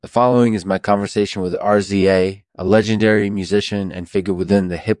The following is my conversation with RZA, a legendary musician and figure within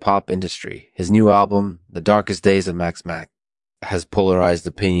the hip-hop industry. His new album, The Darkest Days of MaxMax, has polarized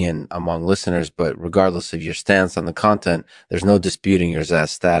opinion among listeners, but regardless of your stance on the content, there's no disputing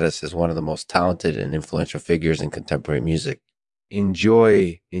RZA's status as one of the most talented and influential figures in contemporary music.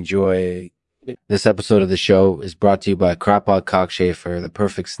 Enjoy. This episode of the show is brought to you by Crapot Cockchafer, the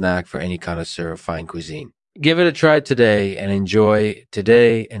perfect snack for any connoisseur of fine cuisine. Give it a try today and enjoy.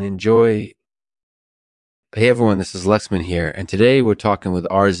 Hey everyone, this is Lexman here, and today we're talking with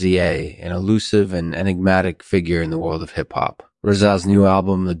RZA, an elusive and enigmatic figure in the world of hip-hop. RZA's new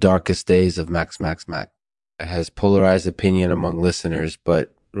album, The Darkest Days of MaxMax, has polarized opinion among listeners,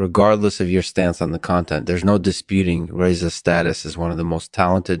 but regardless of your stance on the content, there's no disputing RZA's status as one of the most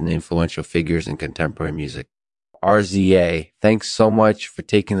talented and influential figures in contemporary music. RZA, thanks so much for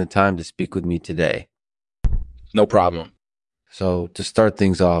taking the time to speak with me today. No problem. So to start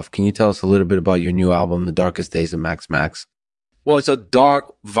things off, can you tell us a little bit about your new album, The Darkest Days of MaxMax? Well, it's a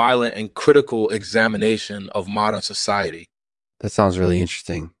dark, violent, and critical examination of modern society. That sounds really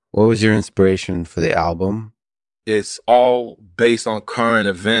interesting. What was your inspiration for the album? It's all based on current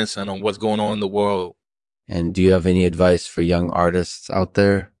events and on what's going on in the world. And do you have any advice for young artists out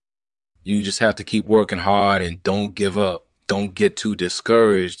there? You just have to keep working hard and don't give up. Don't get too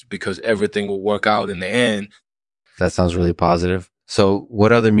discouraged because everything will work out in the end. That sounds really positive. So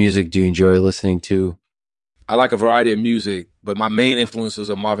what other music do you enjoy listening to? I like a variety of music, but my main influences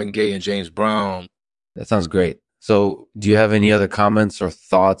are Marvin Gaye and James Brown. That sounds great. So do you have any other comments or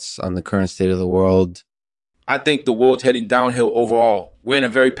thoughts on the current state of the world? I think the world's heading downhill overall. We're in a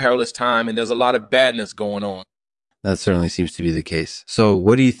very perilous time and there's a lot of badness going on. That certainly seems to be the case. So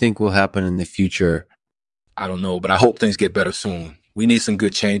what do you think will happen in the future? I don't know, but I hope things get better soon. We need some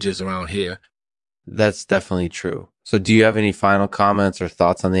good changes around here. That's definitely true. So do you have any final comments or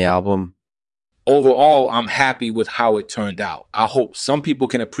thoughts on the album? Overall, I'm happy with how it turned out. I hope some people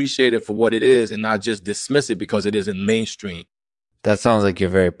can appreciate it for what it is and not just dismiss it because it isn't mainstream. That sounds like you're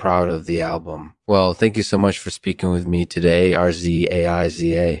very proud of the album. Well, thank you so much for speaking with me today,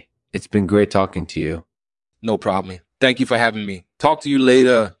 RZAIZA. It's been great talking to you. No problem. Thank you for having me. Talk to you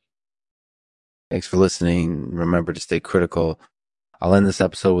later. Thanks for listening. Remember to stay critical. I'll end this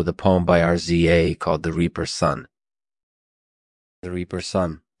episode with a poem by RZA called The Reaper's Son. The Reaper's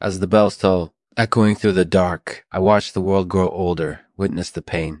Son. As the bells toll, echoing through the dark, I watched the world grow older, witness the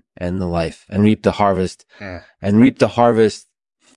pain and the life, and reap the harvest